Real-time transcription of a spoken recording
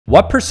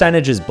What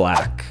percentage is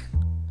black?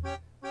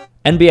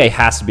 NBA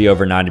has to be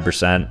over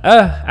 90%.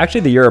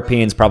 Actually, the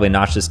Europeans probably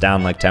notched this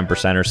down like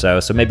 10% or so.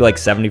 So maybe like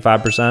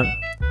 75%.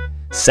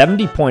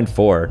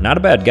 70.4. Not a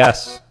bad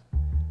guess.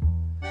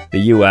 The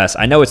US,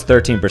 I know it's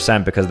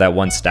 13% because of that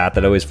one stat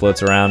that always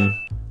floats around.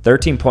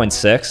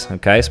 13.6.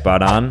 Okay,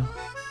 spot on.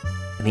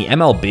 And the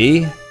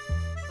MLB,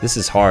 this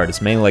is hard.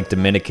 It's mainly like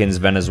Dominicans,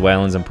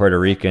 Venezuelans, and Puerto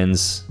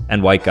Ricans,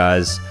 and white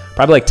guys.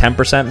 Probably like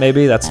 10%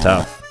 maybe. That's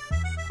tough.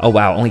 Oh,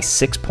 wow. Only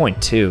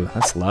 6.2.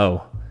 That's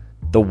low.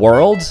 The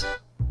world?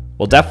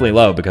 Well, definitely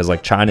low because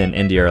like China and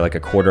India are like a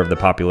quarter of the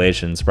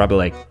population. It's probably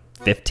like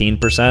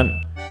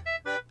 15%.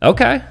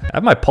 Okay. I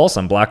have my pulse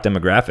on black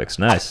demographics.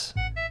 Nice.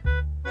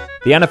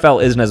 The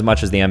NFL isn't as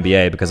much as the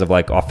NBA because of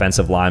like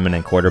offensive linemen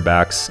and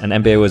quarterbacks. And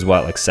NBA was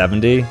what, like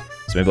 70? So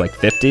maybe like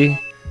 50?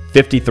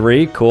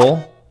 53?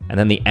 Cool. And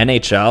then the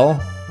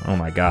NHL? Oh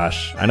my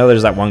gosh. I know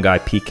there's that one guy,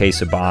 PK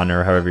Subban,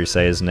 or however you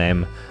say his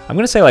name. I'm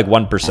going to say like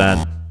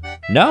 1%.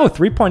 No,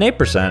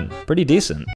 3.8%. Pretty decent.